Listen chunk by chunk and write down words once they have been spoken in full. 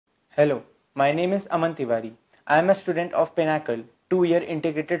Hello, my name is Aman Tiwari. I am a student of PINNACLE 2-year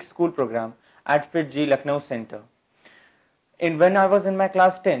integrated school program at FIITJEE Lucknow Center. When I was in my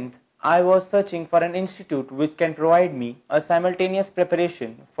class 10th, I was searching for an institute which can provide me a simultaneous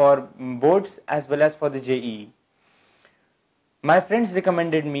preparation for boards as well as for the JEE. My friends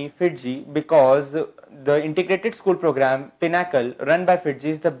recommended me FIITJEE because the integrated school program PINNACLE run by FIITJEE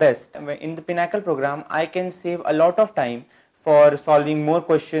is the best. In the PINNACLE program, I can save a lot of time for solving more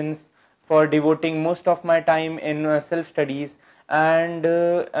questions, for devoting most of my time in self-studies, and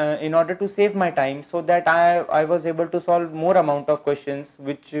in order to save my time so that I was able to solve more amount of questions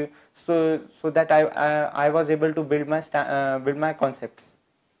so that I was able to build my concepts.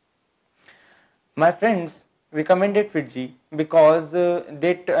 My friends recommended FIITJEE because the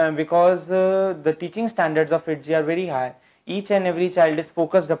teaching standards of FIITJEE are very high. Each and every child is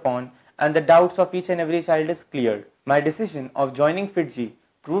focused upon and the doubts of each and every child is cleared. My decision of joining FIITJEE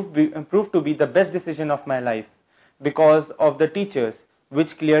proved to be the best decision of my life because of the teachers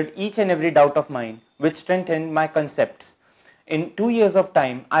which cleared each and every doubt of mine, which strengthened my concepts. In 2 years of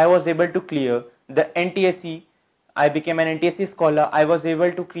time, I was able to clear the NTSE. I became an NTSE scholar. I was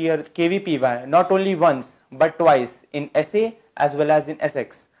able to clear KVPY not only once but twice in SA as well as in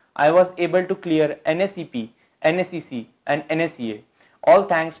SX. I was able to clear NSEP, NSEC and NSEA, all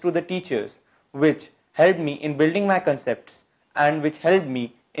thanks to the teachers which helped me in building my concepts and which helped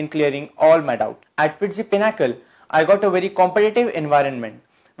me in clearing all my doubts. At FIITJEE PINNACLE, I got a very competitive environment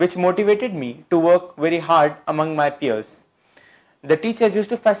which motivated me to work very hard among my peers. The teachers used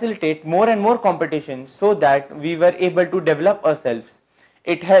to facilitate more and more competition so that we were able to develop ourselves.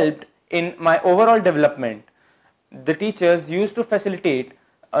 It helped in my overall development. The teachers used to facilitate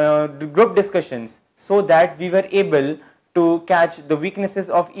group discussions so that we were able to catch the weaknesses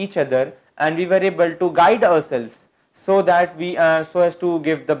of each other and we were able to guide ourselves so that so as to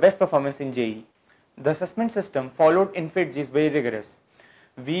give the best performance in JEE. The assessment system followed in FIITJEE is very rigorous.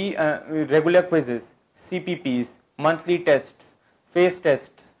 Regular quizzes, CPPs, monthly tests, phase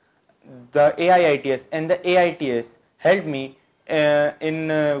tests, the AIITS and the AITS helped me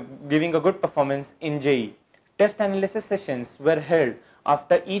in giving a good performance in JEE. Test analysis sessions were held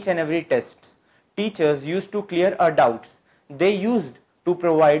after each and every test. Teachers used to clear our doubts. They used to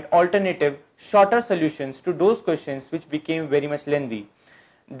provide alternative, shorter solutions to those questions which became very much lengthy.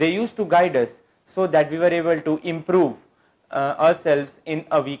 They used to guide us so that we were able to improve ourselves in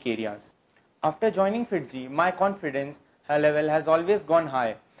our weak areas. After joining FIITJEE, my confidence level has always gone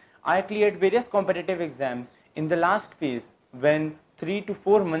high. I cleared various competitive exams. In the last phase, when 3 to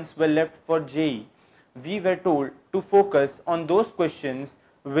 4 months were left for JEE, we were told to focus on those questions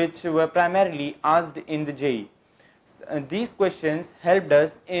which were primarily asked in the JEE. These questions helped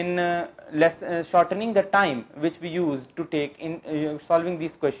us in shortening the time which we used to take in solving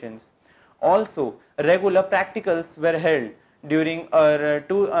these questions. Also, regular practicals were held during our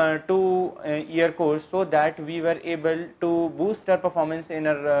two-year course so that we were able to boost our performance in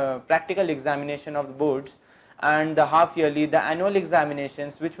our practical examination of the boards, and the half-yearly, the annual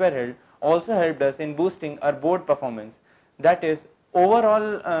examinations which were held also helped us in boosting our board performance. That is,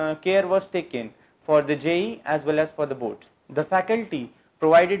 overall care was taken for the JEE as well as for the boards. The faculty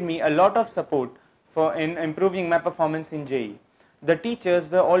provided me a lot of support in improving my performance in JEE. The teachers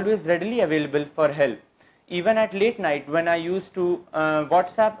were always readily available for help. Even at late night when I used to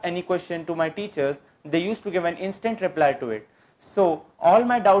WhatsApp any question to my teachers, they used to give an instant reply to it. So all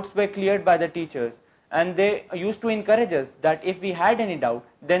my doubts were cleared by the teachers, and they used to encourage us that if we had any doubt,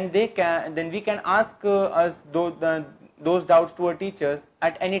 then we can ask those doubts to our teachers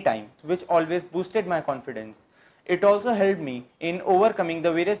at any time, which always boosted my confidence. It also helped me in overcoming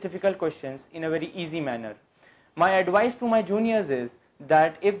the various difficult questions in a very easy manner. My advice to my juniors is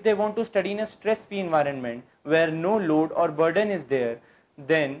that if they want to study in a stress-free environment where no load or burden is there,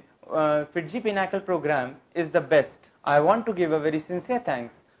 then FIITJEE PINNACLE program is the best. I want to give a very sincere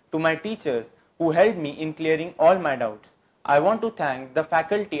thanks to my teachers who helped me in clearing all my doubts. I want to thank the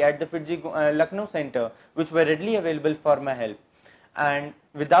faculty at the FIITJEE Lucknow Center which were readily available for my help. And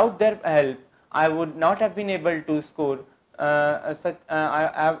without their help, I would not have been able to score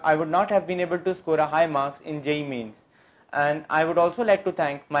I would not have been able to score a high marks in JEE mains. And I would also like to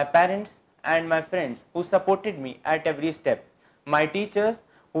thank my parents and my friends who supported me at every step. My teachers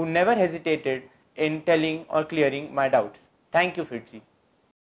who never hesitated in telling or clearing my doubts. Thank you, FIITJEE.